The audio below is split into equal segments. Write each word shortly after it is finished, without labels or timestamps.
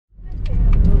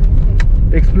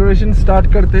Exploration start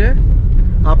करते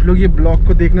हैं। आप लोग ये ब्लॉग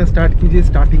को देखना स्टार्ट कीजिए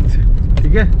स्टार्टिंग से,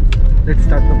 ठीक है? Let's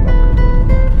start the blog.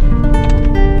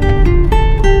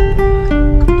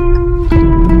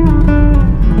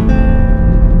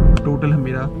 Total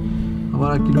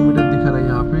हमारा किलोमीटर दिखा रहा है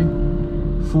यहाँ पे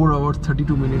 4 hours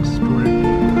 32 minutes टोटल।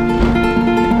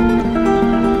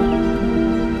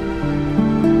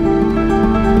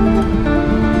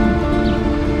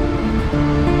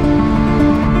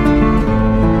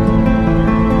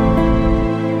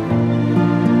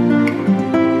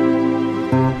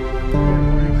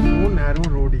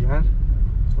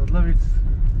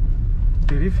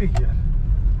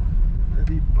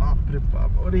 अरे बाप रे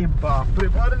बाप, अरे बाप रे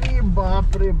बाप, अरे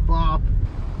बाप रे बाप।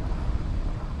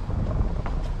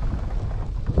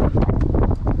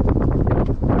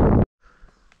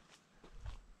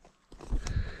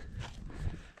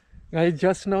 गाइस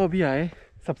जस्ट नाउ अभी आए,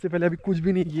 सबसे पहले अभी कुछ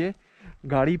भी नहीं किए,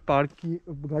 गाड़ी पार्क की,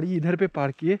 गाड़ी इधर पे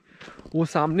पार्क किए। वो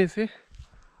सामने से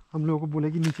हम लोगों को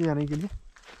बोले कि नीचे जाने के लिए,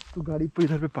 तो गाड़ी पर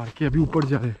इधर पे पार्क किए। अभी ऊपर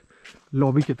जा रहे हैं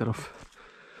लॉबी की तरफ।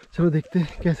 चलो देखते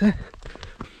हैं कैसा है।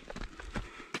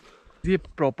 ये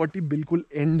प्रॉपर्टी बिल्कुल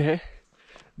एंड है,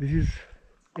 this is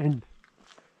and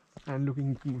and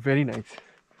looking very nice,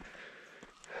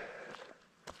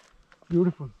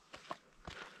 beautiful.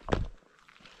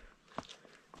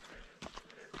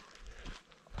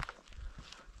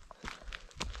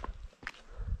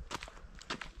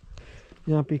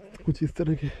 यहाँ पे कुछ इस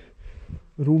तरह के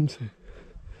रूम्स हैं।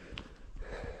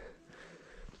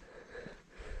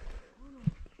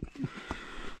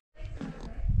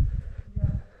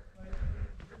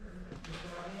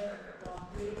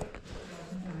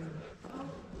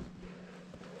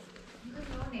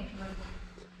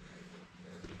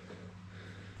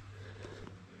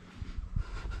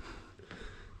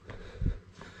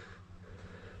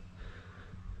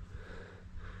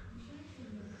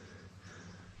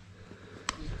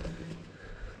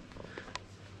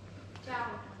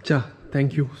 Cha,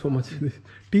 thank you so much.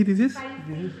 Tea, this is?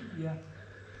 Yeah.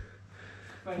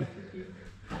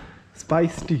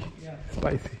 Spice tea. Yeah.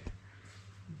 Spicy.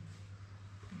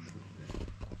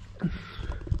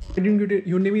 I didn't get it.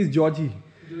 Your name is Georgie.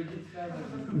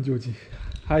 Georgie.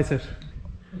 Hi, sir.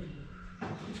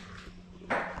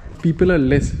 People are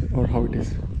less, or how it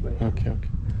is? Okay.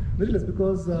 Very less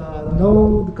because now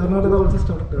the Karnataka also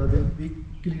started the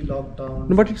weekly lockdown.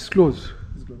 No, but it's closed.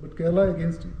 But Kerala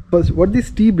against it. But what is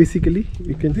tea basically?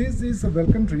 You can. This is a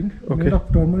welcome drink Okay. made of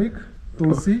turmeric,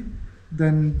 tulsi,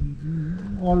 then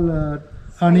all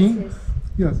honey.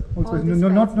 Yes, also All the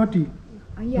not tea.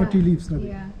 Yeah. Not tea leaves. Nothing.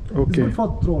 Yeah. It's Okay. good for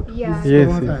throat. Yeah. This is Yes,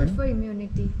 corona yes. Good time. for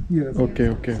immunity. Yes. Okay.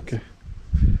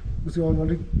 Because you are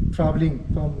already traveling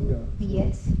from.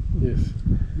 Yes. Yes.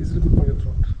 This is good for your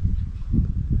throat.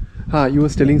 You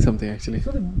was telling something actually.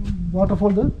 So the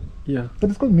waterfall there, Yeah. that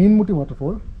is called Meenmutti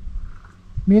waterfall.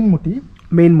 Meenmutti.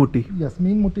 Main Mutti. Yes,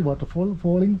 Meenmutti waterfall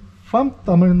falling from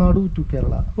Tamil Nadu to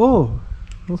Kerala. Oh.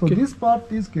 So Okay. this part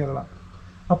is Kerala.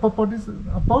 Upper part is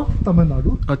upper Tamil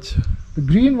Nadu. Acha. The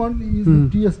green one is the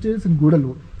tea estates in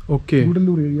Gudalur. Okay.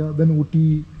 Gudalur area, then Ooty,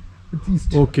 it's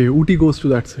east. Okay. Ooty goes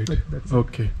to that side. That's it.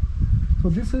 Okay. So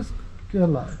this is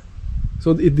Kerala.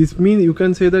 So this means you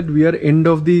can say that we are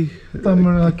end of the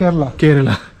Kerala.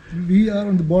 Kerala. We are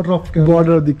on the border of Kerala.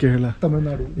 Border of the Kerala. Tamil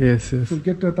Nadu. Yes. So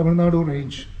get Tamil Nadu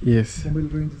range. Yes. Tamil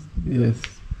range. Yes.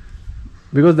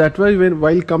 Because that was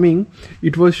while coming,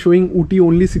 it was showing Ooty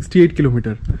only 68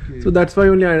 kilometer. Okay. So that's why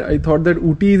only I thought that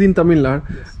Ooty is in Tamil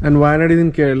Nadu and Wayanad is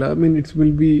in Kerala. I mean, it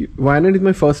will be Wayanad is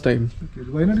my first time. Okay.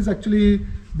 Wayanad is actually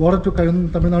border to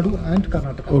Tamil Nadu and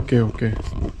Karnataka. Okay.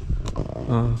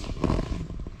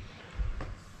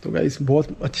 तो guys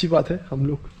बहुत अच्छी बात है, हम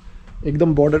लोग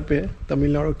एकदम border पे है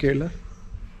तमिलनाडु और केरला।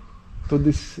 तो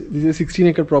this is 16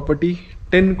 acre property,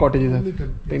 10 cottages Only है,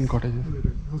 10 cottages।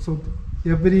 So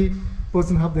every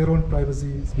person have their own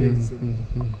privacy space.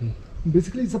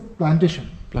 Basically, it's a plantation.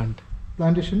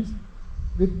 Plantations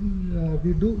with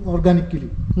we do organically.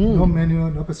 No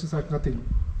manure, no pesticide, nothing.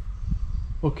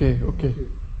 Okay.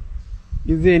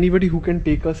 Is there anybody who can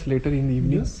take us later in the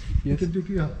evening? You can take,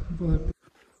 yeah.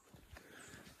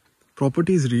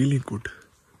 Property is really good.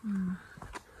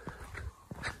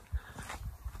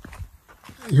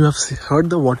 You have heard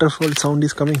the waterfall sound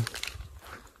is coming.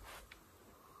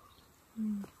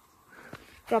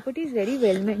 Property is very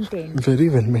well maintained. Very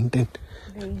well maintained.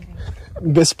 Very nice.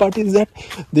 Best part is that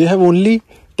they have only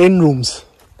 10 rooms.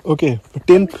 Okay,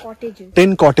 10 Cottages.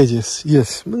 10 cottages.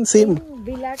 Yes, same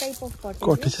Villa type of cottages.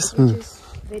 Cottages, Which is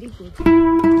very good.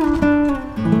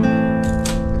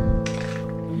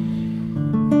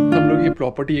 हम लोग ये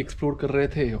property explore कर रहे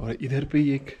थे और इधर पे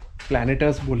एक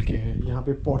प्लैनेटर्स बोल के है, यहाँ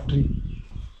पे पॉटरी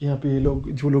यहाँ पे लोग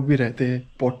जो लोग भी रहते हैं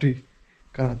पॉटरी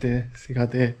कराते हैं,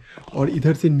 सिखाते हैं। और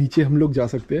इधर से नीचे हम लोग जा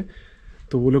सकते हैं।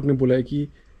 तो वो लोग ने बोला है कि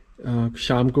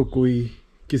शाम को कोई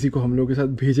किसी को हम लोग के साथ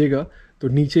भेजेगा तो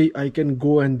नीचे I can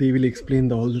go and they will explain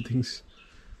the all the things.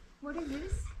 What is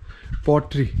this?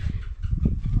 Pottery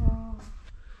Oh.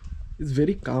 Is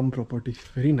very calm property,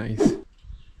 very nice.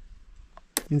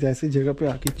 Means ऐसी जगह पे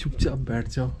आके चुपचाप बैठ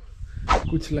जाओ,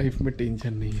 कुछ लाइफ में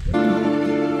टेंशन नहीं है।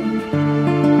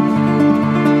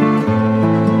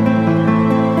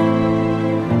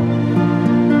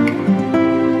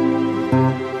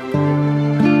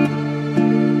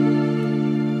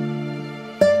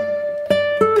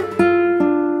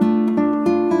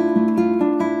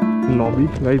 लॉबी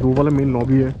गाइस, वो वाला मेन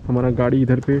लॉबी है। हमारा गाड़ी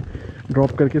इधर पे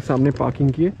ड्रॉप करके सामने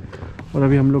पार्किंग किए और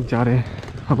अभी हम लोग जा रहे हैं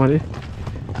हमारे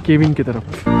केबिन की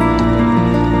तरफ।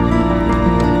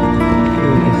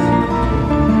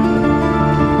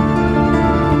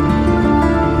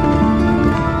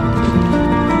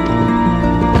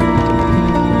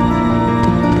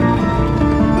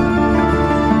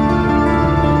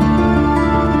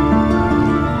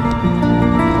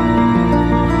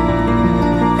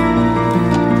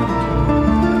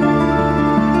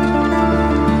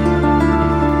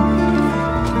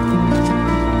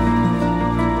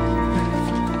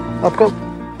 आपका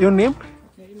योर नेम?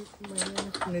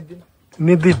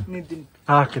 नितिन।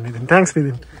 हाँ ओके नितिन, थैंक्स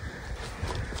नितिन।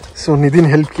 सो नितिन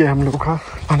हेल्प किया हम लोग का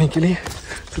आने के लिए।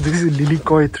 So this is lily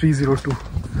coy 302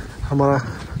 हमारा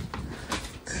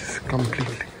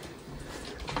complete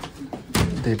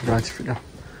Devraj film.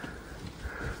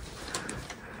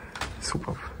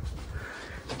 Super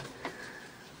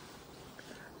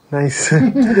nice,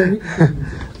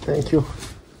 thank you.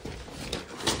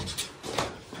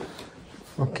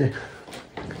 Okay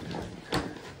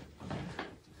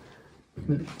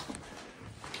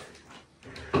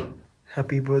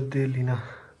happy birthday Leena.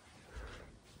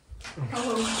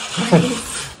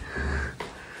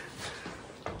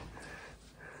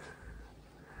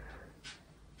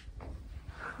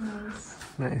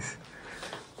 Nice.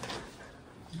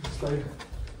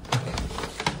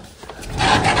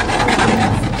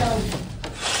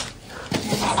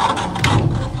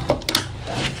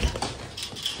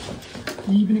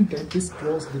 Evening time, this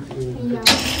close the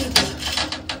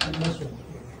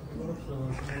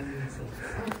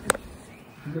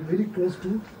They're very close to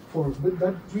forest. But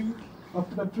that tree,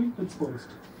 after that tree, it's forest.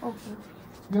 Okay.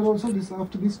 Here also, this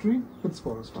after this tree, it's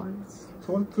forest.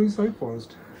 So all three side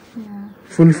forest. Yeah.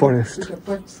 Full forest. It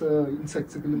attracts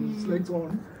insects. It's like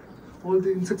on all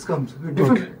the insects comes.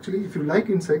 Different. Okay. Actually, if you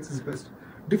like insects, it's best.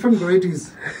 Different varieties.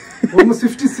 Almost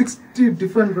 50, 60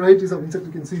 different varieties of insects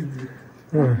you can see.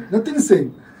 Nothing is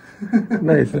same.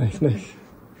 Nice nice nice.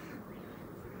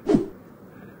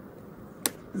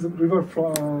 There's a river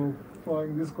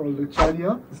flowing this called the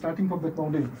Charia, starting from the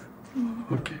mountains.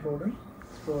 Okay. Mountain,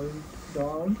 flowing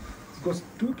down, it goes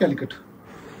to Calicut.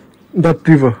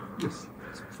 That river. Yes,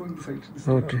 it's flowing this side. This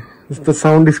Okay. The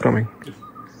sound is coming. Yes.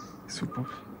 Super.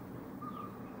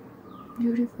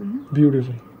 Beautiful, no?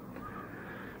 Beautiful.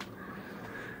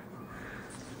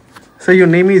 So your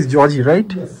name is Georgie,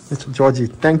 right? Yes. It's Georgie.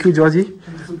 Thank you, Georgie.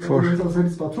 So For outside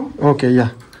is bathroom. okay, yeah.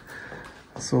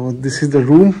 So this is the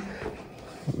room.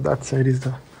 That side is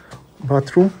the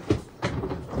bathroom.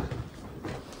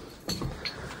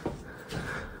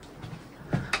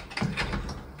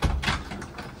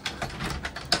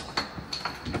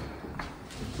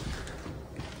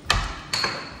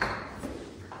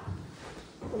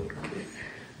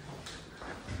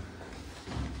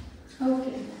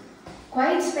 Okay.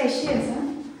 Quite spacious, huh?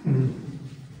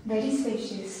 Very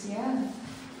spacious, yeah.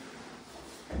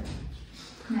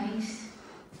 Nice.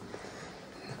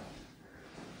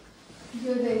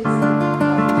 Here there is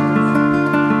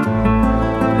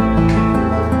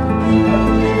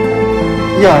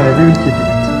Yeah, we will keep it.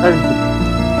 I will keep it.